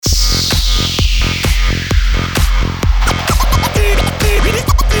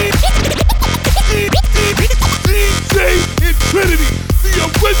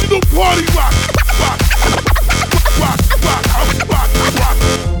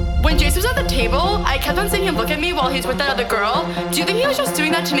was at the table, I kept on seeing him look at me while he's with that other girl. Do you think he was just doing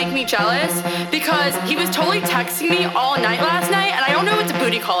that to make me jealous? Because he was totally texting me all night last night, and I don't know if it's a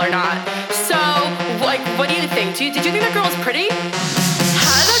booty call or not. So, like, what do you think? Did you think that girl was pretty?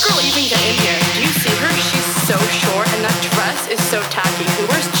 How did that girl even get in here? Do you see her? She's so short, and that dress is so tacky. Who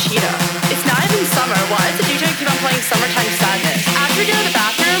wears cheetah? It's not even summer. Why does the DJ keep on playing Summertime Sadness? After we get out of the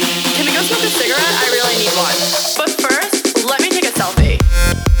bathroom, can we go smoke a cigarette? I really need one. But first, let me take a selfie.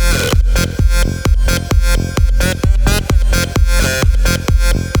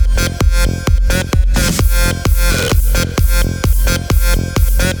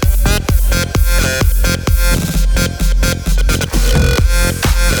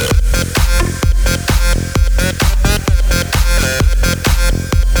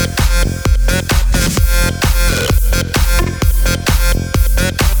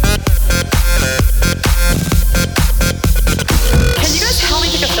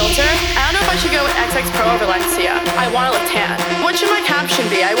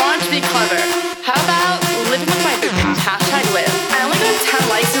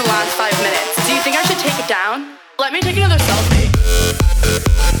 Let me take another selfie.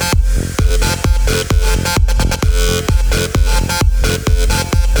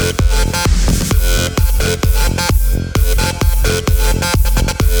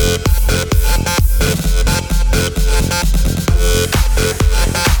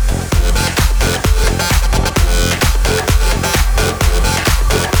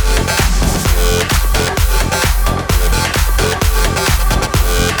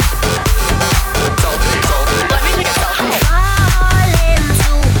 Falling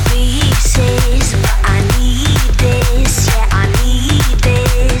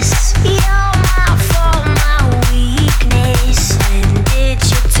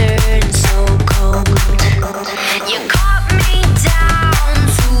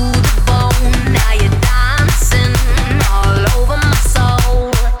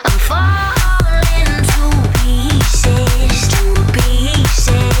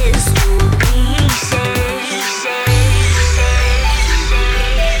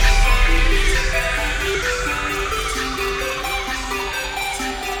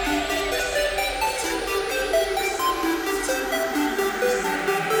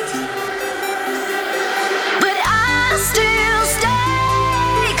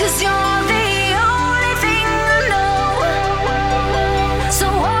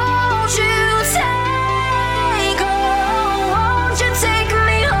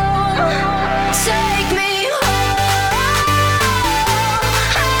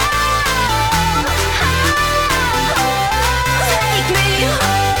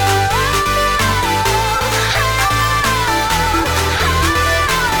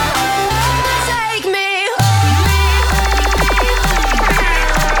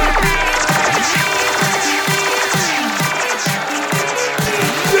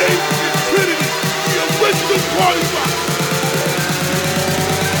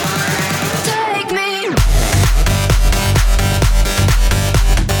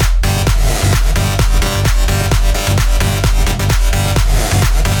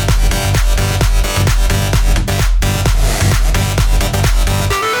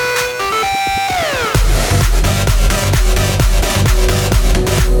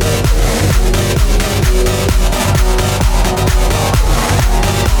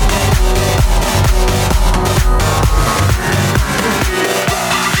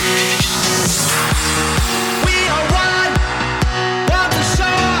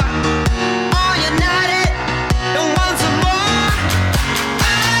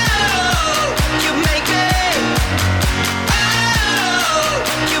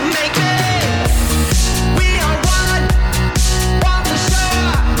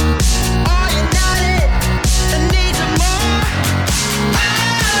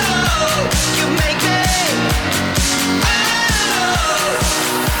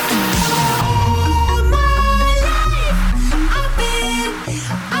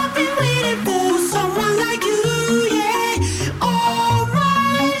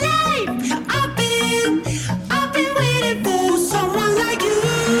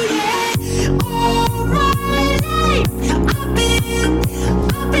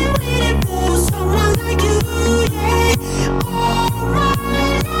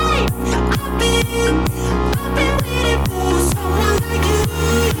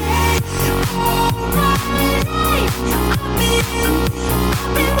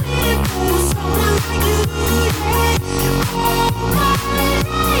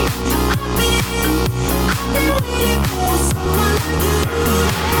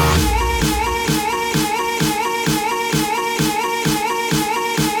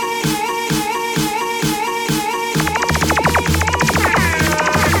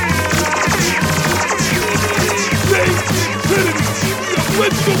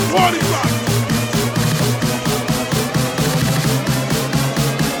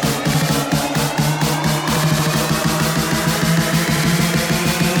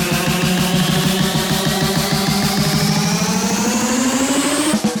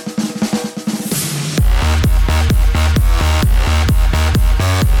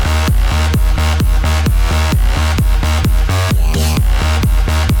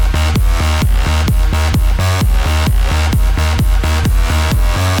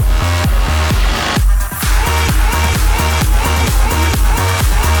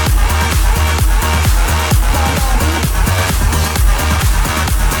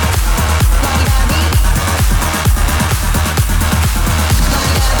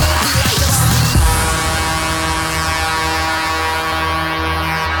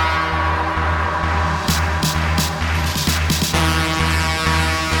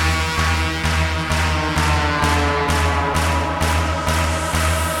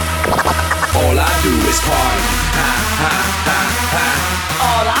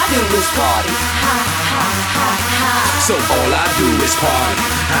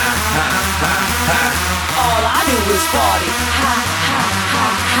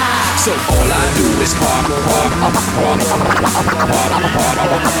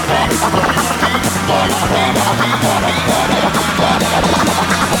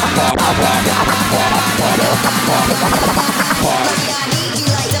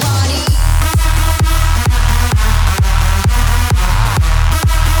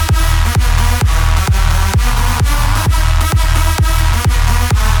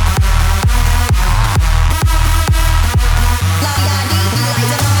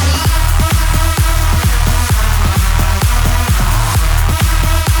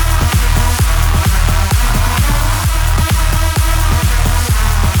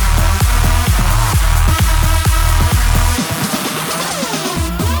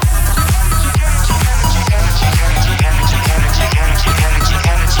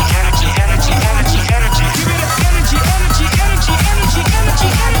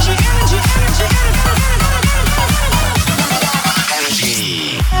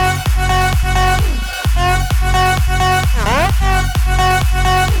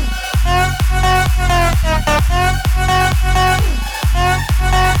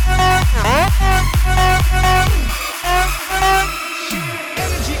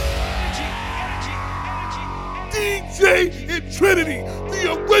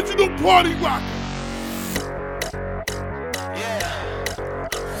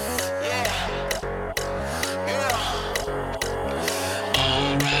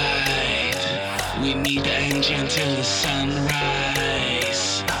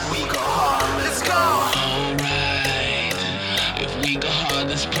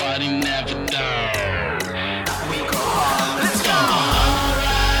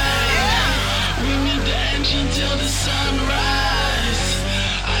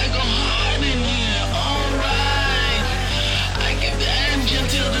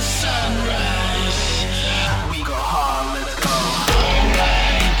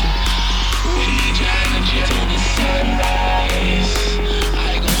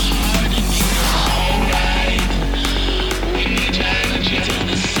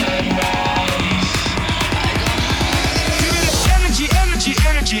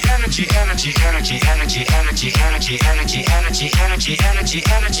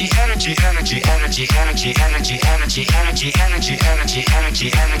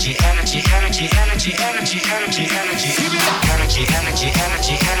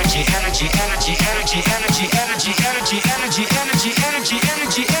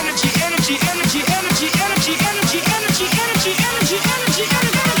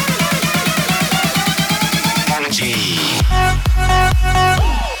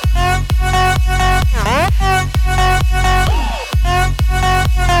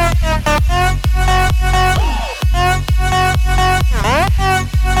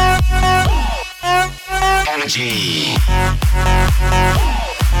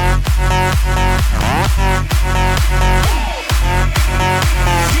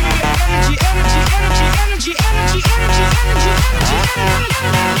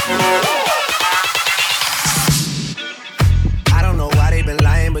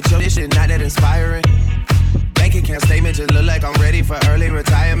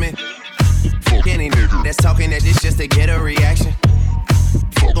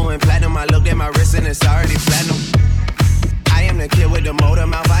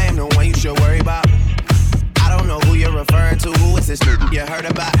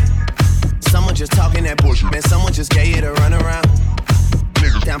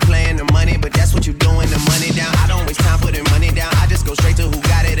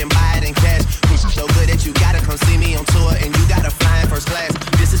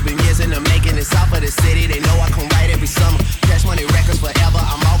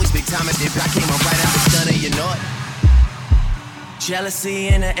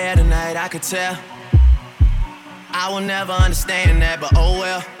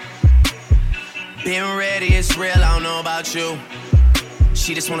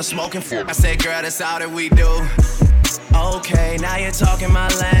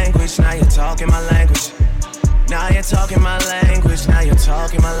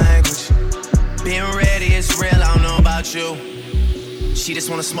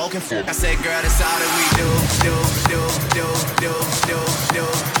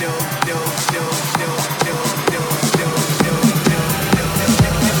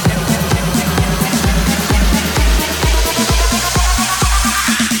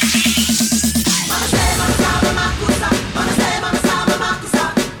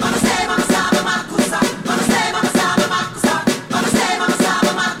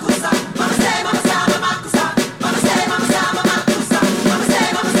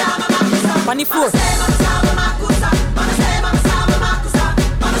the floor.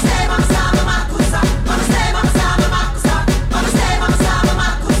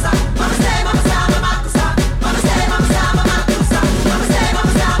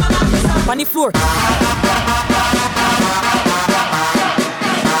 On the floor.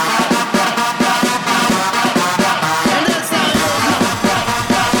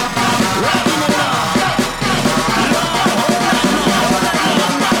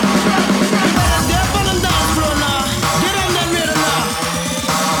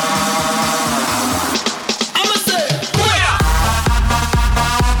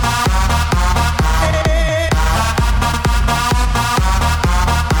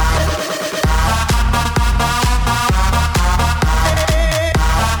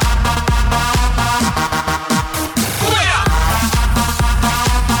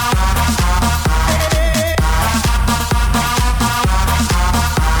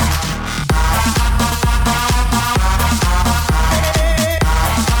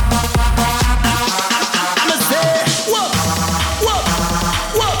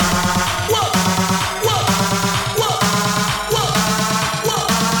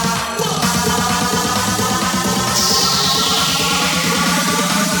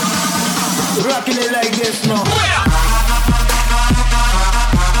 Rocking it like this now.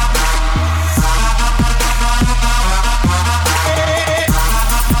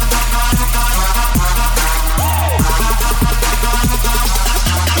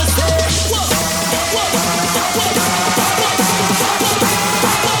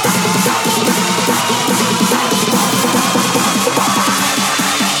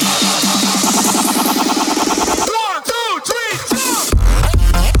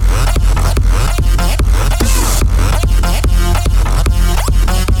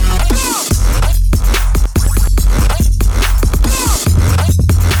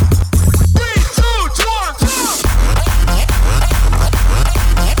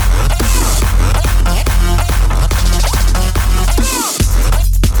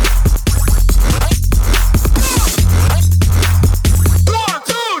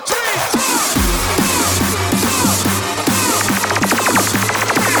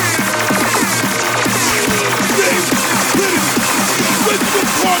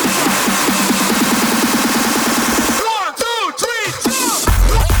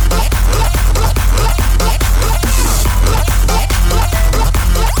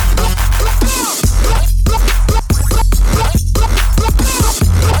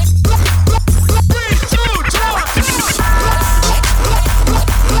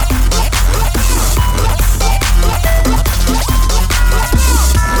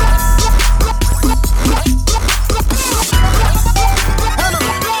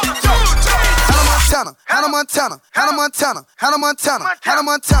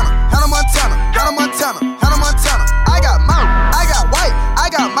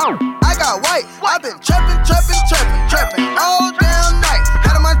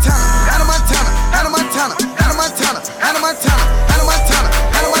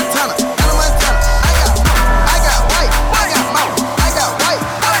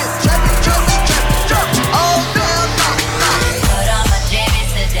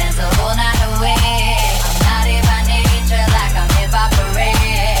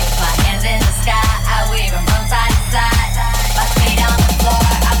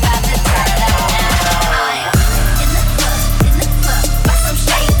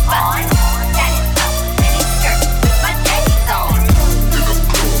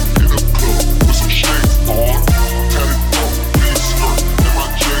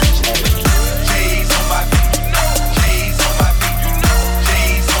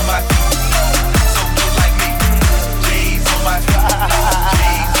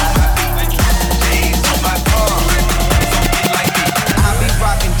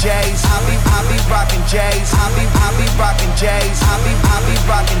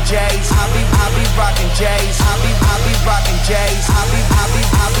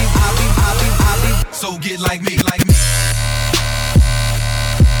 So get like me, like me.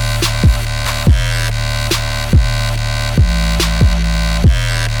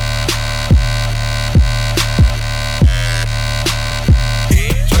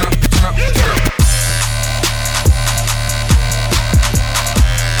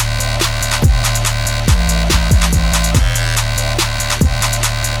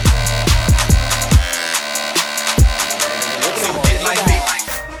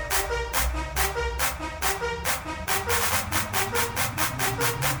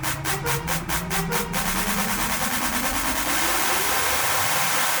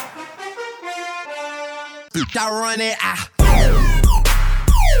 I run it,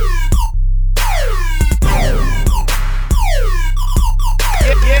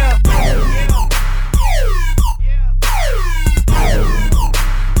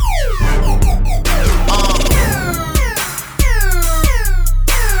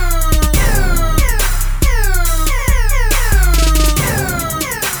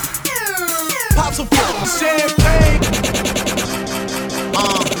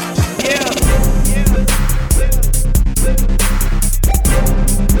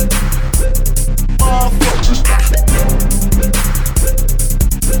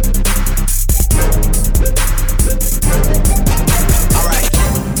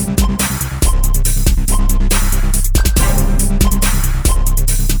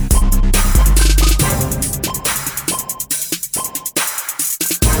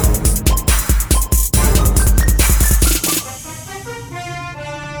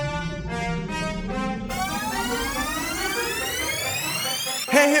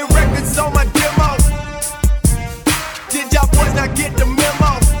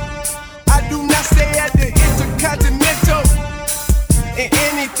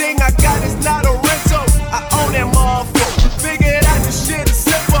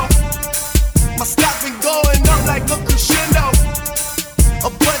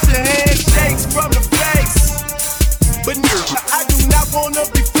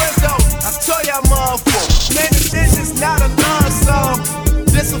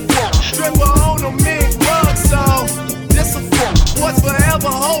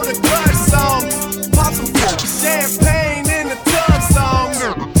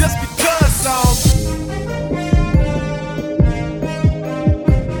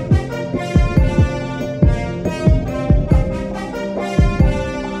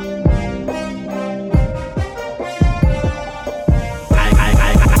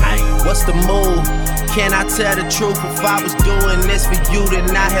 Can I tell the truth? If I was doing this for you,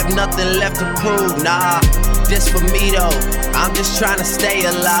 then I have nothing left to prove. Nah, this for me though. I'm just trying to stay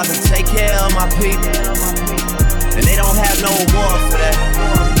alive and take care of my people. And they don't have no award for that.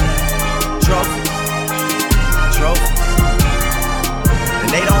 Trophies.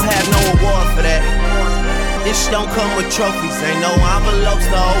 And they don't have no award for that. This don't come with trophies. Ain't no envelopes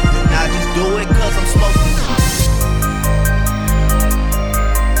to open. I just do it cause I'm supposed to.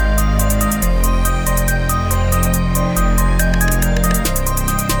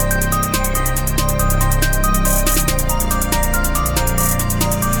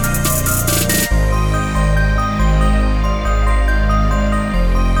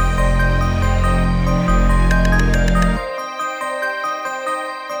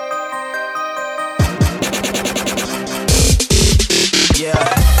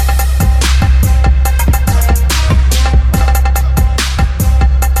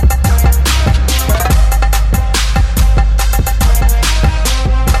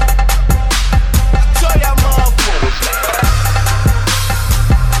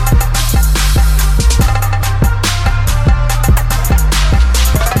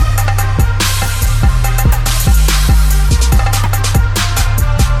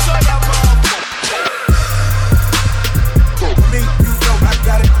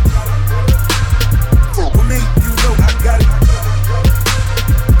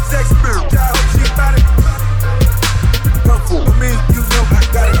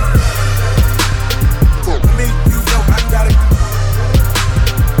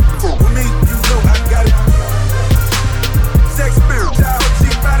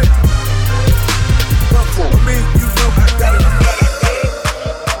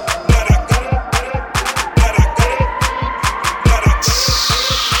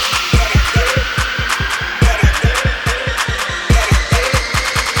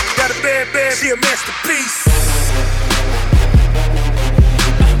 She a masterpiece.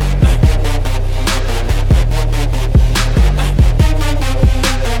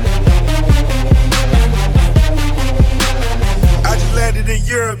 I just landed in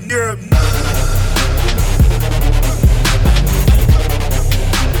Europe.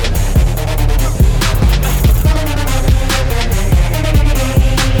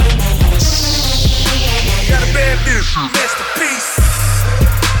 Got a bad bitch, masterpiece.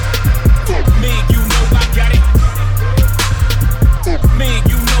 Me, you know I got it. Me,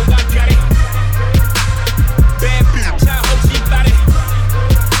 you know I got it. Bad bitch, I hope she got it.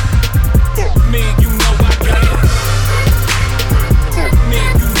 Me, you know I got it. Me,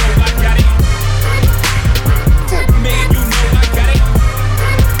 you know I got it.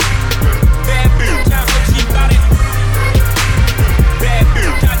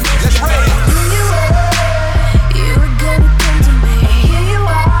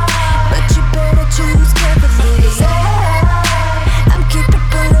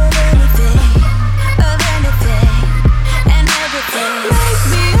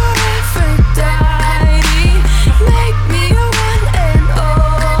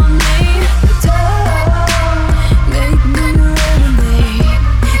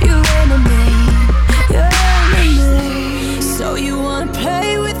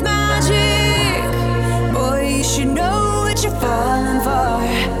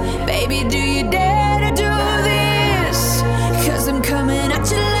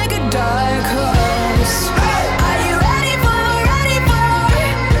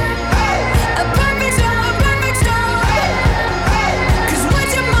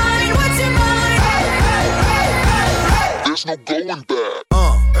 going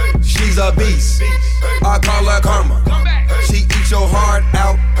back. She's a beast. I call her karma. She eats your heart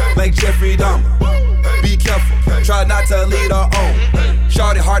out like Jeffrey Dahmer. Be careful, try not to lead her on.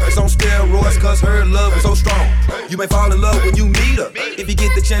 Shawty heart is on steroids cause her love is so strong. You may fall in love when you meet her. If you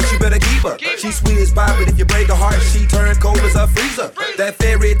get the chance, you better keep her. She's sweet as pie, but if you break her heart, she turns cold as a freezer. That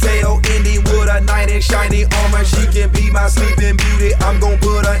fairy tale ending with a knight in shiny armor. She can be my sleeping beauty, I'm gon'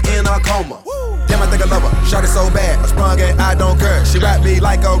 put her in a coma. Damn, I think I love her, shawty so bad, I sprung and I don't care. She wrapped me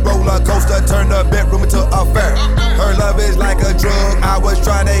like a roller coaster, turned the bedroom into a fair. Her love is like a drug, I was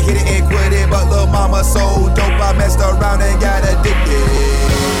trying to hit it and quit it, but lil' mama so dope, I messed around and got addicted.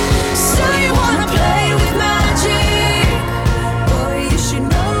 So you wanna play with magic? Boy, you should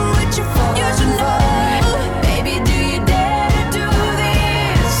know what you're for. You should know. Baby, do you dare to do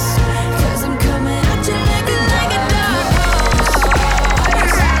this? Cause I'm coming at you like a dark horse. Are you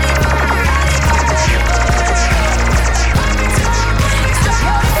ready for it's the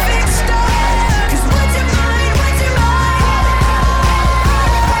perfect storm. Cause what's your mind, what's your mind?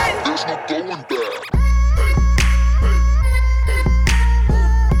 There's no going back.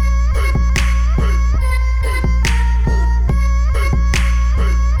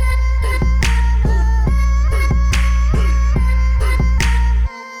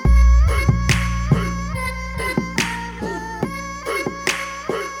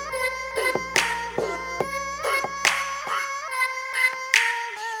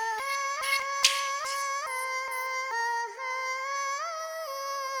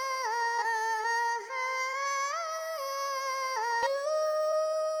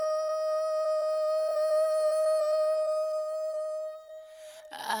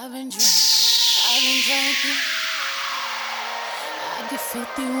 I've been drinking. I get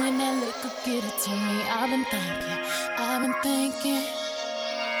filthy when that liquor get it to me. I've been thinking.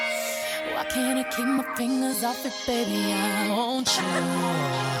 Why can't I keep my fingers off it, baby? I want you.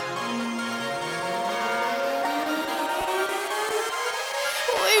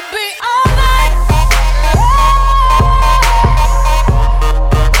 We be all night.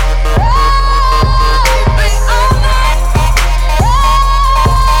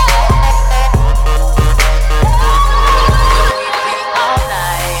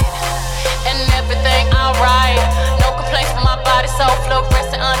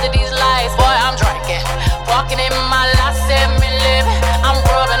 Fluorescent under these lights, boy, I'm drinking. Walking in my last 7 living. I'm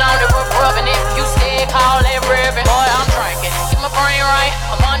rubbing on it, rubbing it. You said call it ribbon. Boy, I'm drinking. Get my brain right.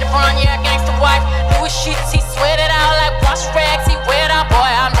 I'm on the run, yeah, gangsta wife. Louis sheets, he sweat it out like wash rags. He wet out, boy,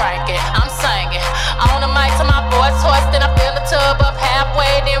 I'm drinking. I'm singing. On the mic to my boy's horse, then I fill the tub up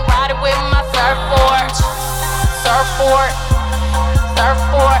halfway, then ride it with my surfboard. Surfboard,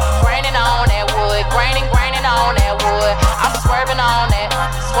 graining on that wood, graining on that wood. I'm swerving on that,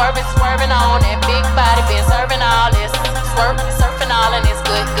 swerving on that. Big body been serving all this, surfing all and it's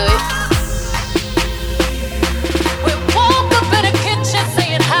good. We woke up in the kitchen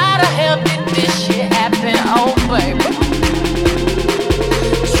saying, how the hell did this shit happen? Oh baby,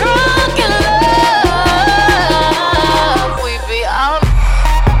 drunk in love, we be on.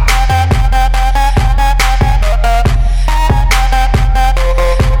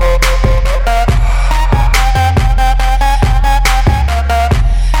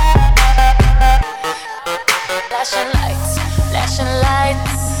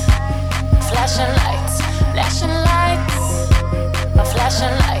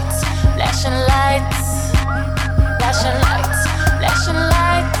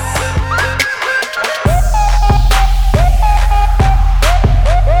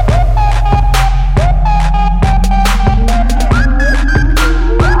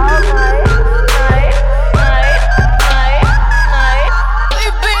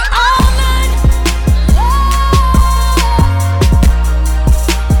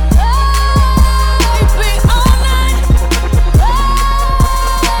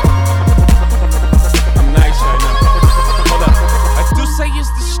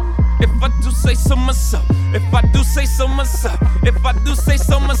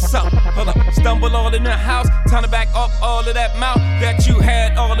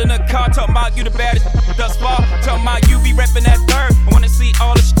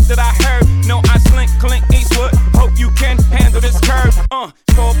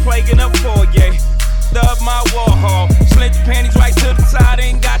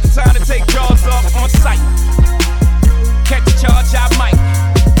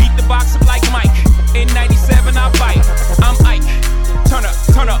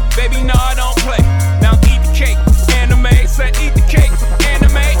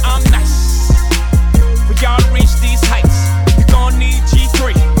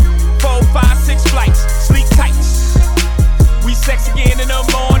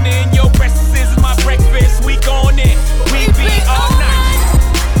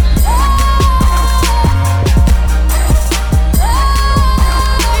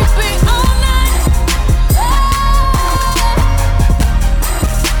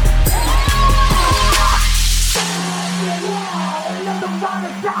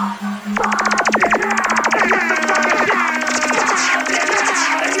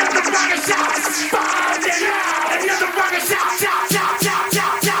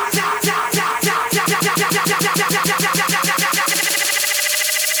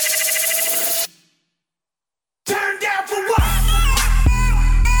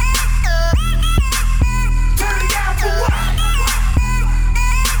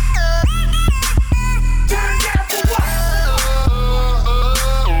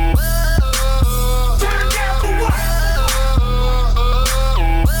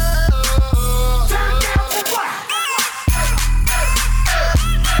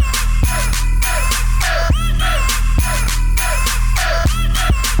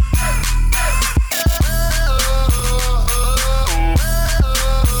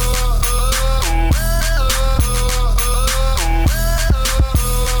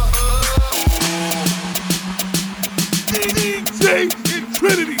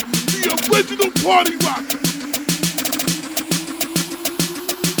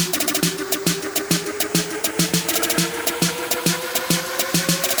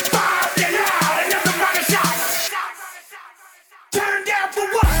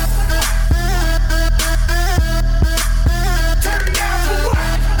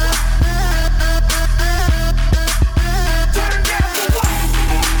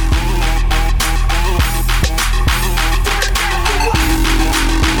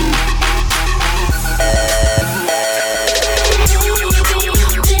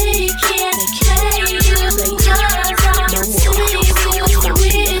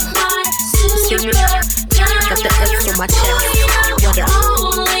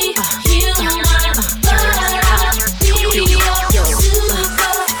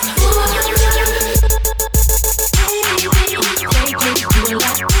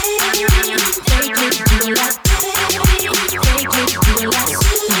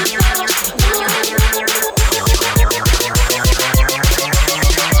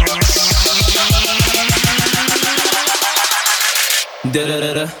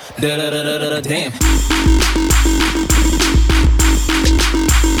 Damn.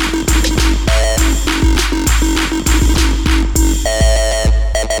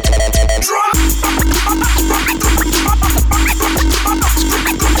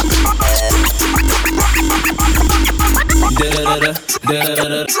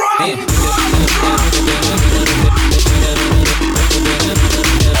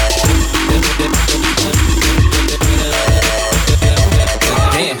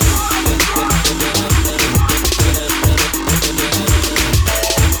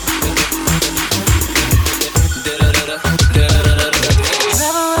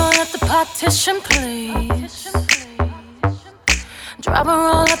 Please. Drop her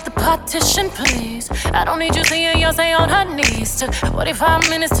roll up the partition, please. I don't need you seeing Yonsei on her knees. Took 45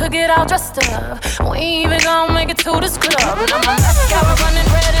 minutes to get all dressed up. We ain't even gon' make it to this club. Now my mascara running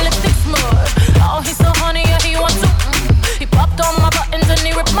red and lipstick smudge. Oh, he's so honey, yeah, he wants to. He popped on my buttons and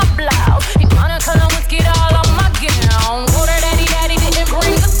he ripped my blouse. He Monica Lewinsky all on my gown. Told her daddy didn't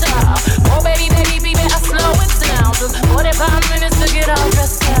bring the style. Oh, baby, I slow it down. Took 45 minutes to get all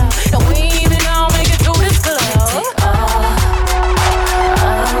dressed up. And we ain't even gon' make it to this club.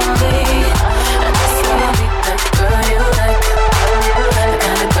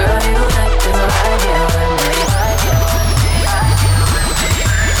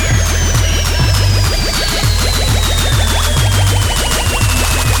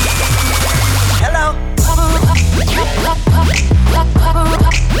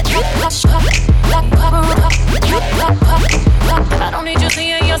 I don't need you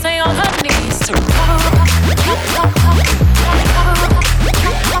seeing Yonsei on her knees.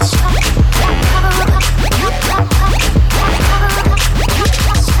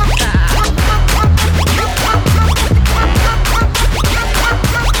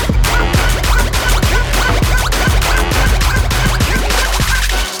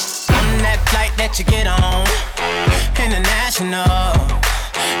 You get on international,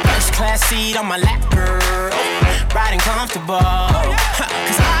 first class seat on my lap, girl, riding comfortable.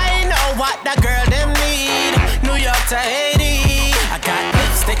 Cause I know what that girl them need. New York to Haiti, I got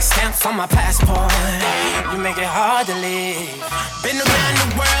lipstick stamps on my passport. You make it hard to leave. Been around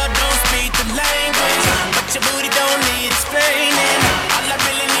the world, don't speak the language, but your booty don't need explaining. All I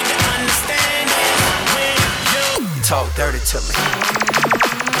really need to understand is when you talk dirty to me.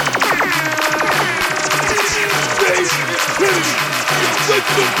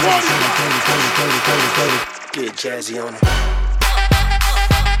 Get jazzy on it.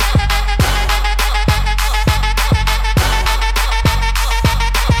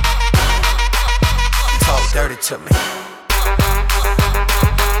 Talk dirty to me.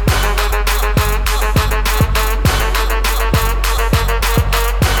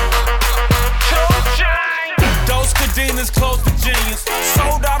 Those cadenas close to genius.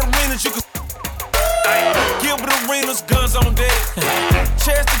 Sold out arenas, you can. Gilbert Arenas, guns on deck.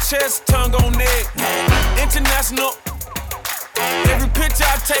 Chest to chest, tongue on neck. International. Every picture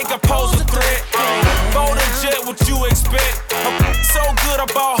I take, I pose a threat. Bold and jet, what you expect? So good, I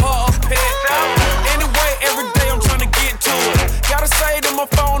bought her a pet. Anyway, every day I'm trying to get to it. Gotta say to my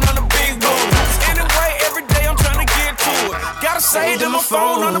phone on the big room. Anyway, every day I'm trying to get to it. Gotta say to my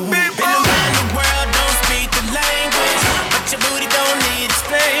phone on the big room. Been around the world, don't speak the language, but your booty don't need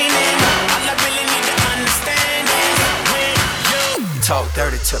explaining. All I really need to understand is when you talk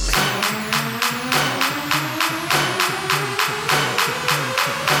dirty to me.